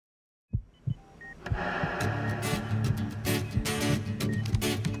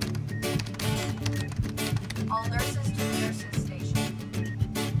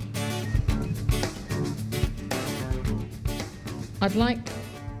I'd like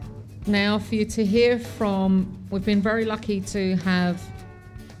now for you to hear from, we've been very lucky to have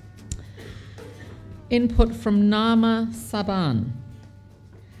input from NSWNMA Saban,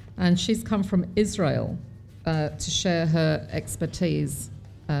 and she's come from Israel to share her expertise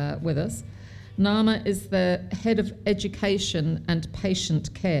with us. NSWNMA is the head of education and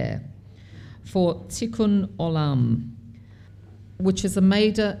patient care for Tikum Olam, which is a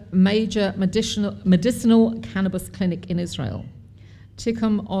major medicinal cannabis clinic in Israel.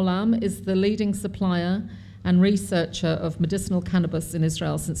 Tikum Olam is the leading supplier and researcher of medicinal cannabis in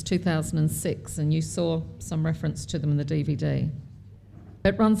Israel since 2006, and you saw some reference to them in the DVD.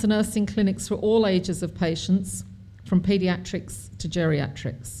 It runs nursing clinics for all ages of patients, from pediatrics to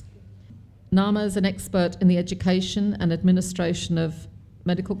geriatrics. NSWNMA is an expert in the education and administration of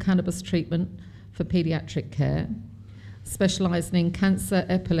medical cannabis treatment for pediatric care, specialising in cancer,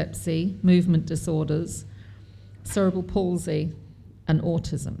 epilepsy, movement disorders, cerebral palsy, and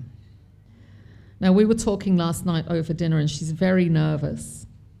autism. Now, we were talking last night over dinner, and she's very nervous.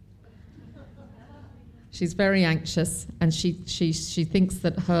 She's very anxious, and she thinks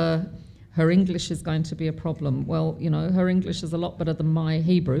that her English is going to be a problem. Well, you know, her English is a lot better than my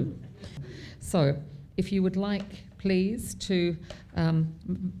Hebrew. So, if you would like, please, to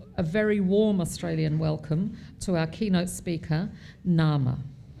a very warm Australian welcome to our keynote speaker, NSWNMA.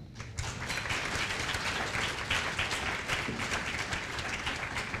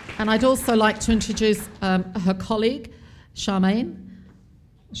 And I'd also like to introduce her colleague, Charmaine.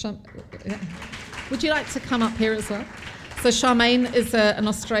 Would you like to come up here as well? So Charmaine is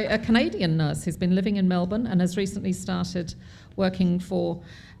a Canadian nurse who's been living in Melbourne and has recently started working for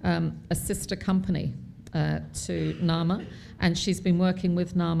a sister company to NSWNMA, and she's been working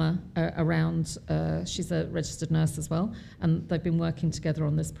with NSWNMA around, she's a registered nurse as well, and they've been working together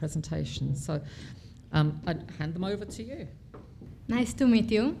on this presentation. So I'd hand them over to you. Nice to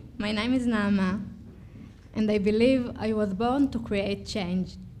meet you. My name is NSWNMA, and I believe I was born to create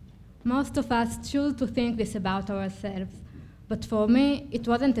change. Most of us choose to think this about ourselves, but for me, it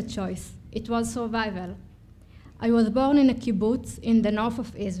wasn't a choice. It was survival. I was born in a kibbutz in the north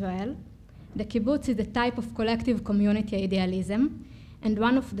of Israel. The kibbutz is a type of collective community idealism, and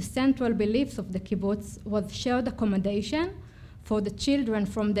one of the central beliefs of the kibbutz was shared accommodation for the children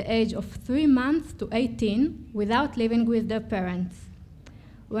from the age of 3 months to 18 without living with their parents.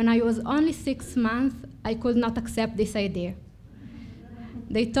 When I was only 6 months, I could not accept this idea.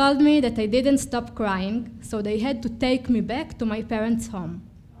 They told me that I didn't stop crying, so they had to take me back to my parents' home.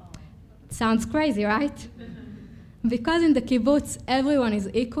 Sounds crazy, right? Because in the kibbutz everyone is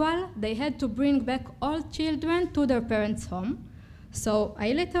equal, they had to bring back all children to their parents' home. So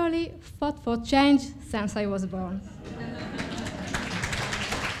I literally fought for change since I was born.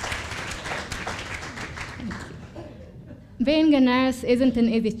 Being a nurse isn't an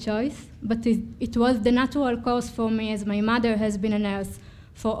easy choice, but it was the natural course for me, as my mother has been a nurse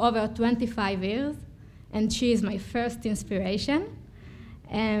for over 25 years, and she is my first inspiration.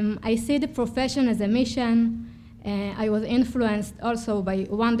 I see the profession as a mission. I was influenced also by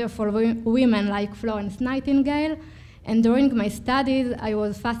wonderful women like Florence Nightingale, and during my studies, I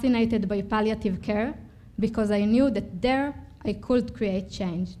was fascinated by palliative care because I knew that there I could create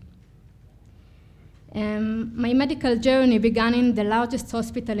change. My medical journey began in the largest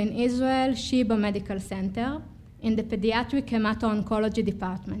hospital in Israel, Sheba Medical Center, in the Paediatric Hemato-Oncology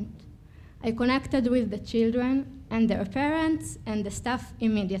department. I connected with the children and their parents and the staff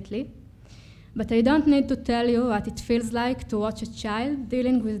immediately, but I don't need to tell you what it feels like to watch a child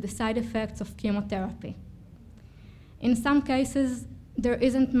dealing with the side effects of chemotherapy. In some cases, there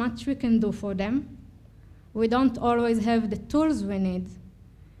isn't much we can do for them. We don't always have the tools we need,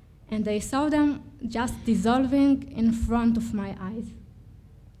 and I saw them just dissolving in front of my eyes.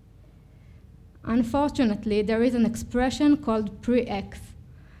 Unfortunately, there is an expression called pre-X,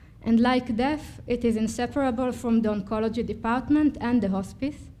 and like death, it is inseparable from the oncology department and the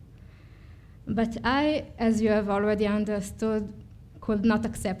hospice. But I, as you have already understood, could not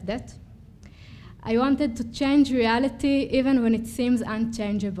accept that. I wanted to change reality even when it seems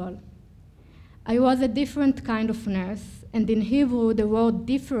unchangeable. I was a different kind of nurse, and in Hebrew, the word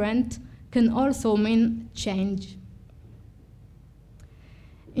different can also mean change.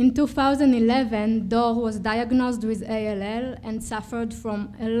 In 2011, Dor was diagnosed with ALL and suffered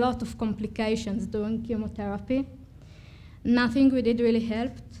from a lot of complications during chemotherapy. Nothing we did really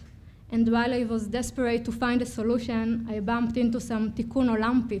helped, and while I was desperate to find a solution, I bumped into some Tikum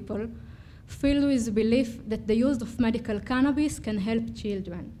Olam people filled with belief that the use of medical cannabis can help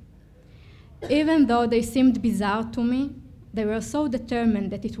children. Even though they seemed bizarre to me, they were so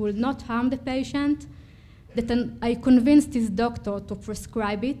determined that it would not harm the patient that I convinced his doctor to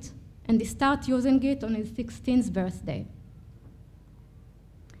prescribe it, and he started using it on his 16th birthday.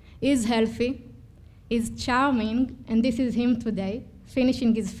 He's healthy, he's charming, and this is him today,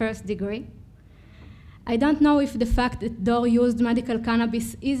 finishing his first degree. I don't know if the fact that Dor used medical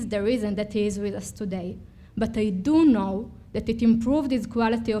cannabis is the reason that he is with us today, but I do know that it improved his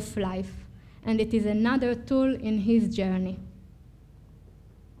quality of life, and it is another tool in his journey.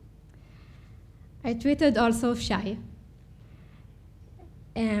 I treated also Shai.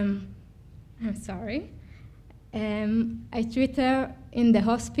 I'm sorry. I treated her in the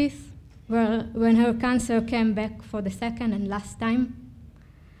hospice when her cancer came back for the second and last time.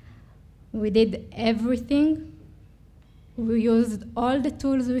 We did everything. We used all the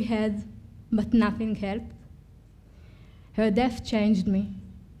tools we had, but nothing helped. Her death changed me,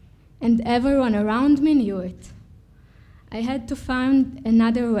 and everyone around me knew it. I had to find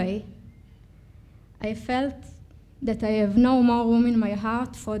another way. I felt that I have no more room in my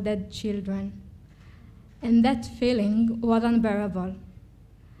heart for dead children, and that feeling was unbearable.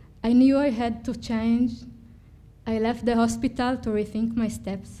 I knew I had to change. I left the hospital to rethink my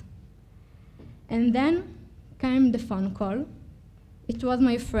steps. And then came the phone call. It was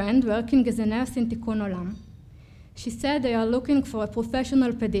my friend working as a nurse in Tikum Olam. She said they are looking for a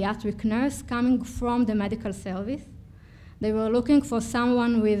professional pediatric nurse coming from the medical service. They were looking for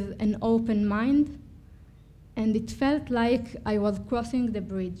someone with an open mind, and it felt like I was crossing the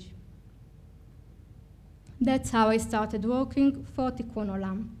bridge. That's how I started working for Tikum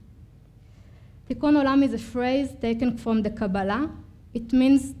Olam. Tikum Olam is a phrase taken from the Kabbalah. It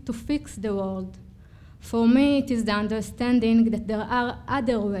means to fix the world. For me, it is the understanding that there are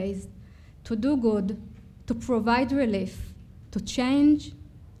other ways to do good, to provide relief, to change,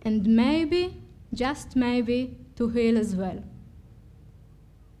 and maybe, just maybe, to heal as well.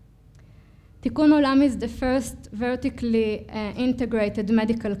 Tikum Olam is the first vertically integrated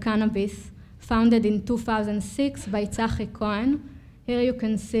medical cannabis founded in 2006 by Tzachi Cohen. Here you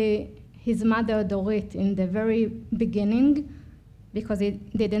can see his mother, Dorit, in the very beginning, because he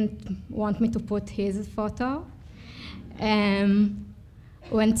didn't want me to put his photo.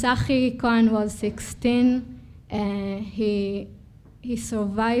 When Tzachi Cohen was 16, he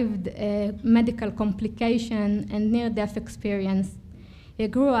survived a medical complication and near-death experience. He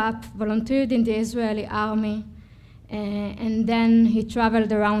grew up, volunteered in the Israeli army, and then he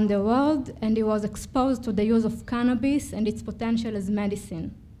traveled around the world, and he was exposed to the use of cannabis and its potential as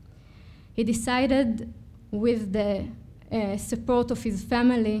medicine. He decided, with the support of his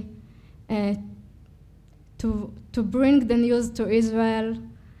family, to bring the news to Israel.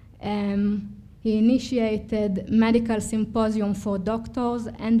 He initiated medical symposium for doctors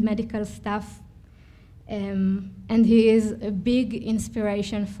and medical staff, and he is a big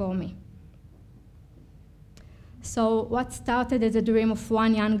inspiration for me. So what started as a dream of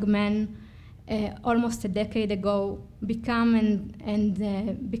one young man almost a decade ago become an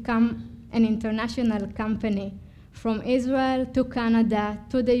international company, from Israel to Canada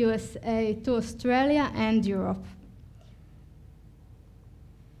to the USA to Australia and Europe.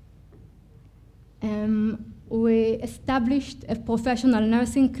 We established a professional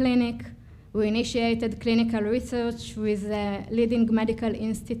nursing clinic. We initiated clinical research with leading medical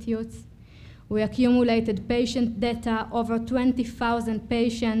institutes. We accumulated patient data, over 20,000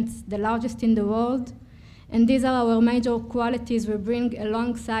 patients, the largest in the world. And these are our major qualities we bring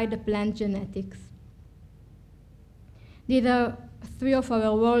alongside the plant genetics. These are three of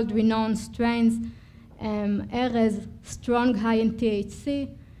our world-renowned strains: Erez, strong, high in THC;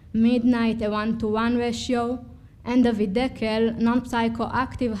 Midnight, a 1-to-1 ratio; and the Videkel,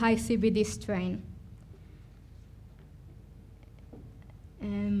 non-psychoactive, high CBD strain.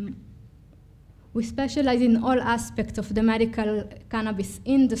 We specialize in all aspects of the medical cannabis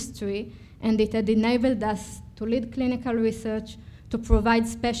industry, and it had enabled us to lead clinical research, to provide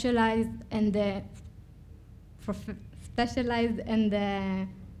specialized and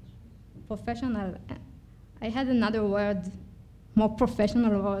professional. I had another word, more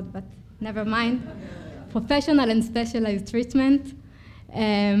professional word, but never mind. Professional and specialized treatment,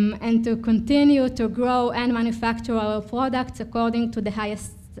 and to continue to grow and manufacture our products according to the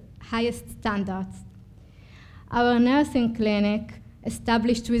highest standards. Our nursing clinic,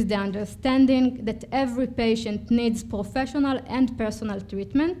 established with the understanding that every patient needs professional and personal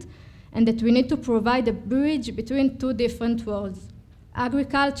treatment, and that we need to provide a bridge between two different worlds,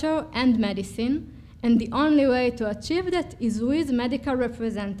 agriculture and medicine, and the only way to achieve that is with medical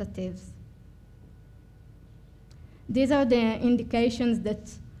representatives. These are the indications that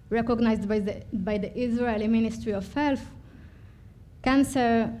recognized by the Israeli Ministry of Health.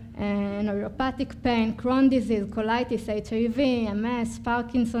 cancer, neuropathic pain, Crohn's disease, colitis, HIV, MS,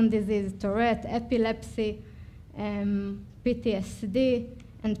 Parkinson's disease, Tourette, epilepsy, PTSD,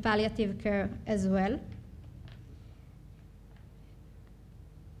 and palliative care as well.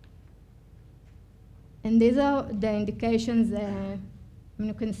 And these are the indications.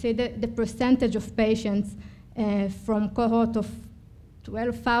 You can see the percentage of patients from cohort of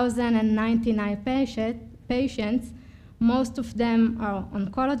 12,099 patients. Most of them are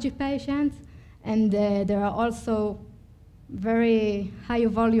oncology patients, and there are also very high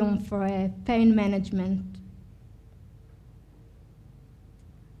volume for pain management.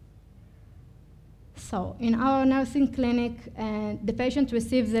 So in our nursing clinic, the patient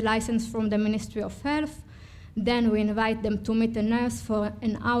receives a license from the Ministry of Health. Then we invite them to meet a nurse for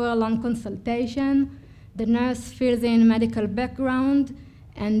an hour-long consultation. The nurse fills in medical background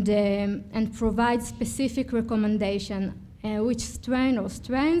and provides specific recommendation, which strain or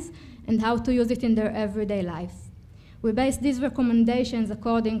strains, and how to use it in their everyday life. We base these recommendations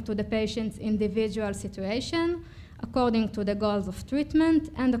according to the patient's individual situation, according to the goals of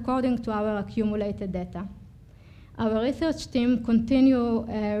treatment, and according to our accumulated data. Our research team continue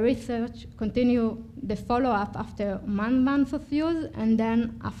the follow-up after 1 month of use and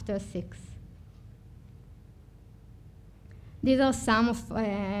then after 6. These are some of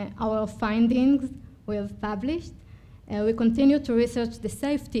our findings we have published. We continue to research the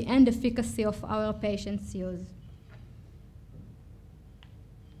safety and efficacy of our patients' use.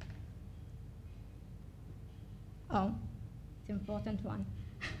 Oh, it's an important one.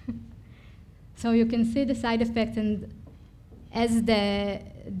 So you can see the side effects, and as the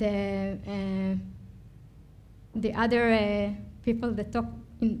other people that talked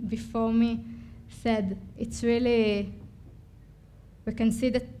before me said, it's really, we can see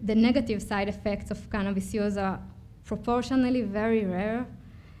that the negative side effects of cannabis use are proportionally very rare.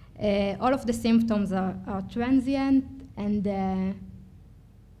 All of the symptoms are transient, and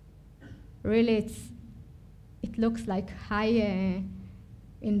really it looks like high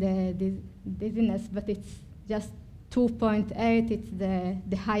in the dizziness, but it's just 2.8. It's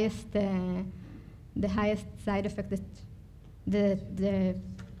the highest side effect that the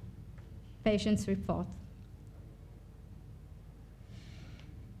patients report.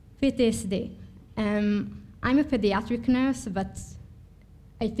 PTSD. I'm a pediatric nurse, but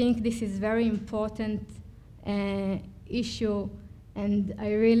I think this is very important issue, and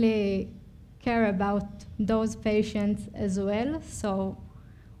I really care about those patients as well. So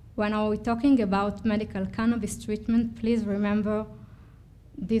when we're talking about medical cannabis treatment, please remember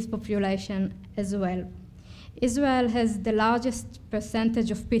this population as well. Israel has the largest percentage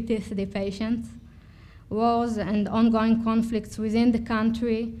of PTSD patients. Wars and ongoing conflicts within the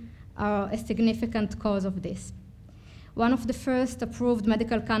country are a significant cause of this. One of the first approved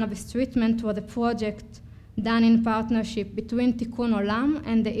medical cannabis treatment was a project done in partnership between Tikum Olam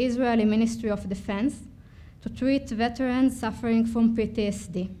and the Israeli Ministry of Defense to treat veterans suffering from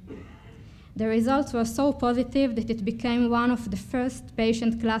PTSD. The results were so positive that it became one of the first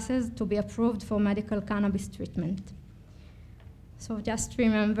patient classes to be approved for medical cannabis treatment. So just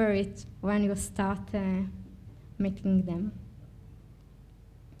remember it when you start making them.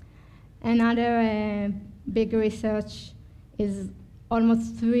 Another big research is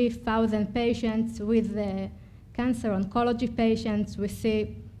almost 3,000 patients with cancer, oncology patients. We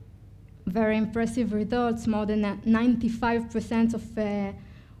see very impressive results. More than 95%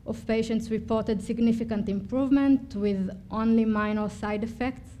 of patients reported significant improvement with only minor side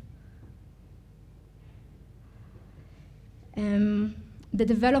effects. The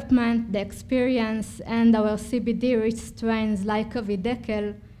development, the experience, and our CBD-rich strains like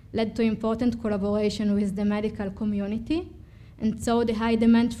Avidekel led to important collaboration with the medical community. And so the high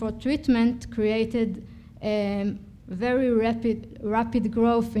demand for treatment created very rapid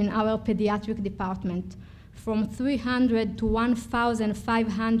growth in our pediatric department, from 300 to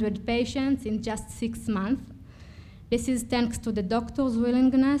 1,500 patients in just 6 months. This is thanks to the doctor's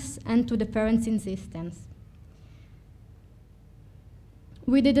willingness and to the parents' insistence.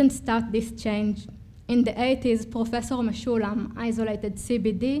 We didn't start this change. In the 80s, Professor Meshulam isolated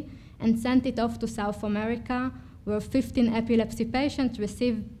CBD and sent it off to South America, where 15 epilepsy patients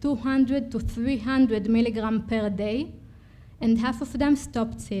received 200 to 300 milligrams per day, and half of them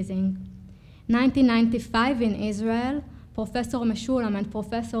stopped seizing. 1995 in Israel, Professor Meshulam and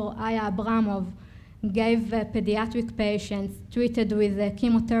Professor Aya Abramov gave pediatric patients treated with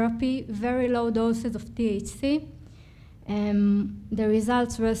chemotherapy very low doses of THC. The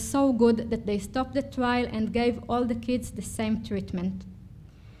results were so good that they stopped the trial and gave all the kids the same treatment.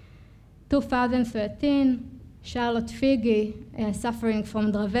 2013, Charlotte Figi, suffering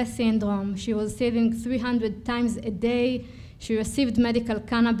from Dravet syndrome. She was seizing 300 times a day. She received medical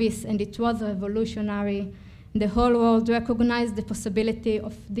cannabis, and it was revolutionary. The whole world recognized the possibility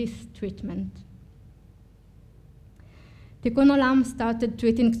of this treatment. Tikum Olam started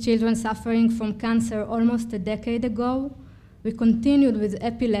treating children suffering from cancer almost a decade ago. We continued with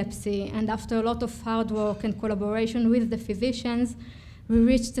epilepsy, and after a lot of hard work and collaboration with the physicians, we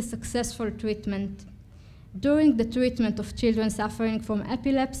reached a successful treatment. During the treatment of children suffering from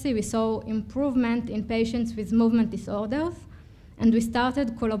epilepsy, we saw improvement in patients with movement disorders, and we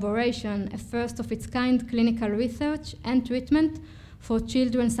started collaboration, a first of its kind clinical research and treatment for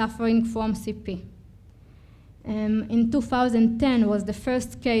children suffering from CP. In 2010 was the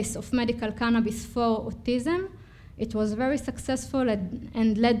first case of medical cannabis for autism. It was very successful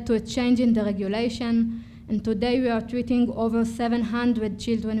and led to a change in the regulation, and today we are treating over 700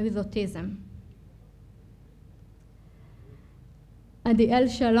 children with autism. Adiel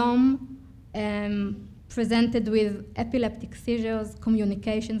Shalom presented with epileptic seizures,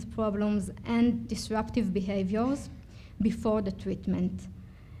 communications problems, and disruptive behaviors before the treatment.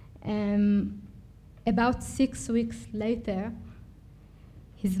 About 6 weeks later,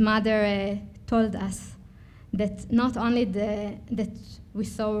 his mother told us that not only that we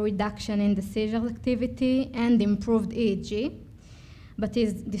saw a reduction in the seizure activity and improved EEG, but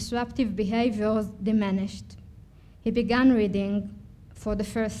his disruptive behaviors diminished. He began reading for the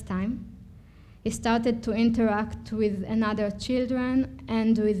first time. He started to interact with other children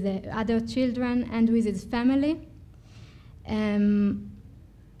and with the other children and with his family. And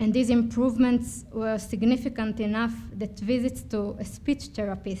these improvements were significant enough that visits to a speech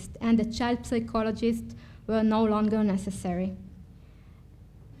therapist and a child psychologist were no longer necessary.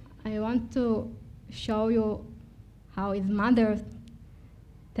 I want to show you how his mother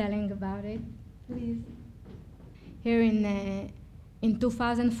telling about it, please. Here in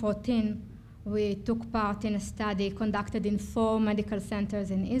 2014, we took part in a study conducted in 4 medical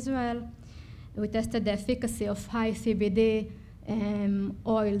centers in Israel. We tested the efficacy of high CBD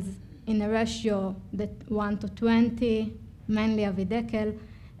oils in a ratio that 1:20, mainly avidekel,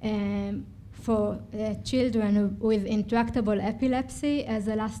 for children with intractable epilepsy as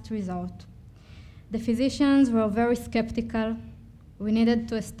a last resort. The physicians were very skeptical. We needed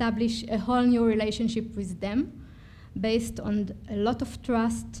to establish a whole new relationship with them based on a lot of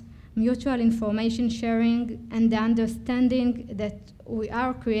trust, mutual information sharing, and the understanding that we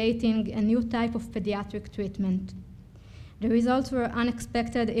are creating a new type of pediatric treatment. The results were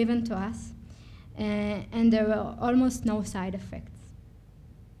unexpected even to us, and there were almost no side effects.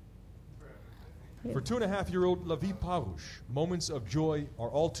 For 2.5-year-old Lavi Parush, moments of joy are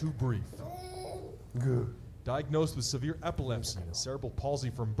all too brief. Good. Diagnosed with severe epilepsy and cerebral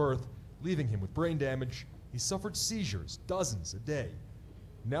palsy from birth, leaving him with brain damage, he suffered seizures, dozens a day.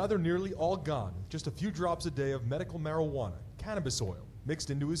 Now they're nearly all gone, with just a few drops a day of medical marijuana, cannabis oil,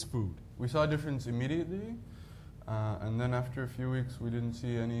 mixed into his food. We saw a difference immediately, and then after a few weeks we didn't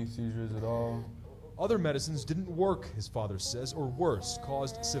see any seizures at all. Other medicines didn't work, his father says, or worse,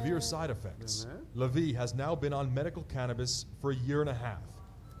 caused severe side effects. Lavi has now been on medical cannabis for 1.5 years.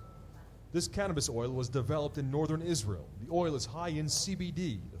 This cannabis oil was developed in northern Israel. The oil is high in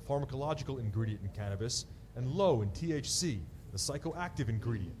CBD, the pharmacological ingredient in cannabis, and low in THC, the psychoactive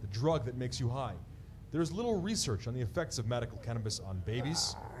ingredient, the drug that makes you high. There's little research on the effects of medical cannabis on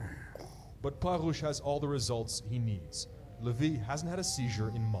babies, but Parush has all the results he needs. Lavi hasn't had a seizure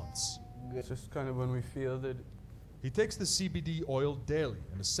in months. It's just kind of when we feel that. He takes the CBD oil daily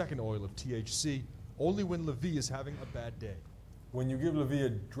and a second oil of THC only when Lavi is having a bad day. When you give Lavi a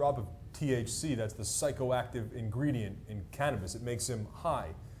drop of THC, that's the psychoactive ingredient in cannabis. It makes him high.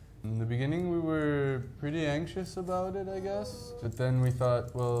 In the beginning we were pretty anxious about it, I guess. But then we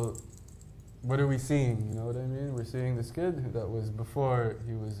thought, well, what are we seeing? You know what I mean? We're seeing this kid that was before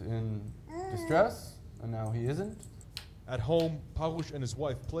he was in distress, and now he isn't. At home, Parush and his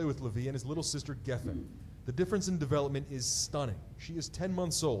wife play with Lavi and his little sister Geffen. The difference in development is stunning. She is 10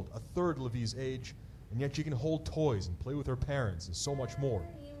 months old, a third Lavi's age, and yet she can hold toys and play with her parents and so much more.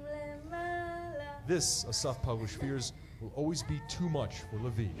 This, Asaf Parush fears, will always be too much for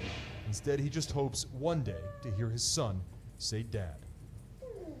Lavi. Instead, he just hopes one day to hear his son say dad.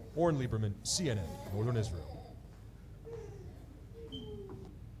 Oren Lieberman, CNN, Northern Israel.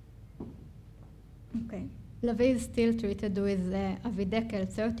 Okay. Lavi is still treated with avidekel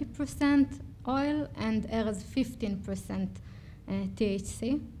 30% oil and Erez 15%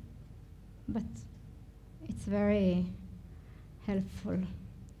 THC, but it's very helpful.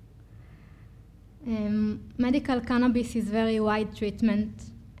 Medical cannabis is very wide treatment,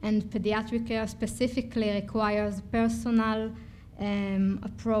 and pediatric care specifically requires personal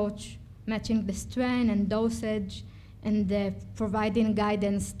approach, matching the strain and dosage, and providing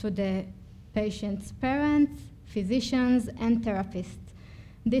guidance to the patient's parents, physicians, and therapists.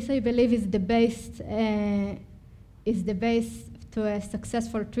 This, I believe, is the base to a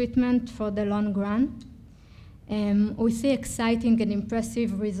successful treatment for the long run. We see exciting and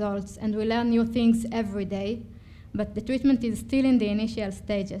impressive results, and we learn new things every day, but the treatment is still in the initial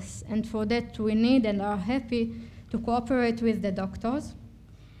stages, and for that we need and are happy to cooperate with the doctors,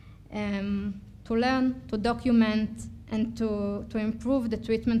 to learn, to document, and to improve the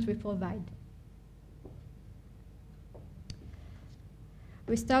treatment we provide.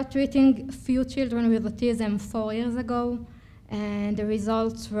 We started treating few children with autism 4 years ago, and the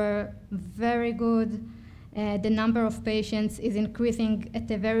results were very good. The number of patients is increasing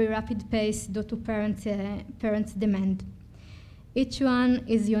at a very rapid pace due to parents' demand. Each one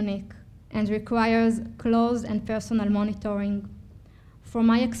is unique and requires close and personal monitoring. From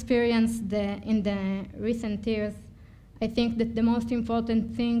my experience in the recent years, I think that the most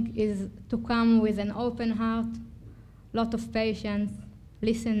important thing is to come with an open heart, lot of patience,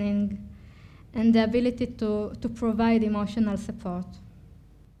 listening, and the ability to provide emotional support.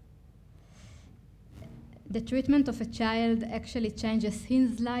 The treatment of a child actually changes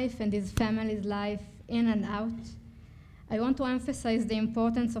his life and his family's life in and out. I want to emphasize the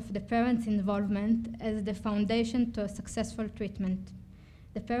importance of the parents' involvement as the foundation to a successful treatment.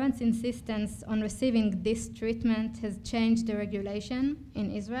 The parents' insistence on receiving this treatment has changed the regulation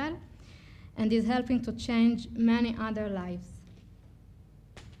in Israel and is helping to change many other lives.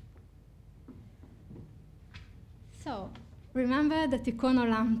 So, remember that Tikum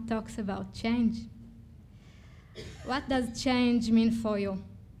Olam talks about change. What does change mean for you?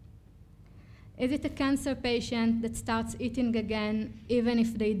 Is it a cancer patient that starts eating again even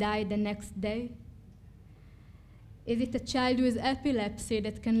if they die the next day? Is it a child with epilepsy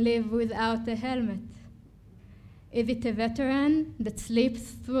that can live without a helmet? Is it a veteran that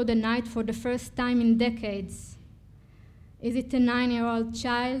sleeps through the night for the first time in decades? Is it a 9-year-old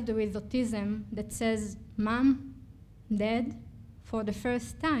child with autism that says, "Mom, Dad," for the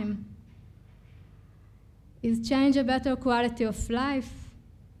first time? Is change a better quality of life?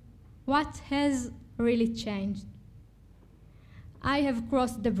 What has really changed? I have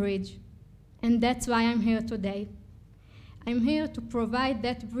crossed the bridge, and that's why I'm here today. I'm here to provide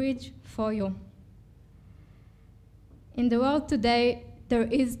that bridge for you. In the world today, there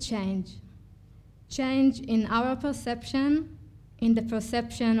is change. Change in our perception, in the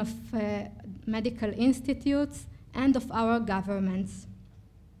perception of medical institutes, and of our governments.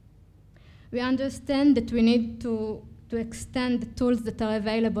 We understand that we need to extend the tools that are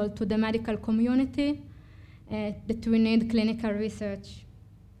available to the medical community, that we need clinical research.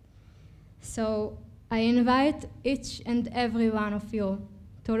 So I invite each and every one of you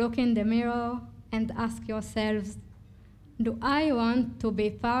to look in the mirror and ask yourselves, do I want to be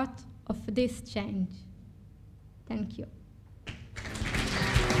part of this change? Thank you.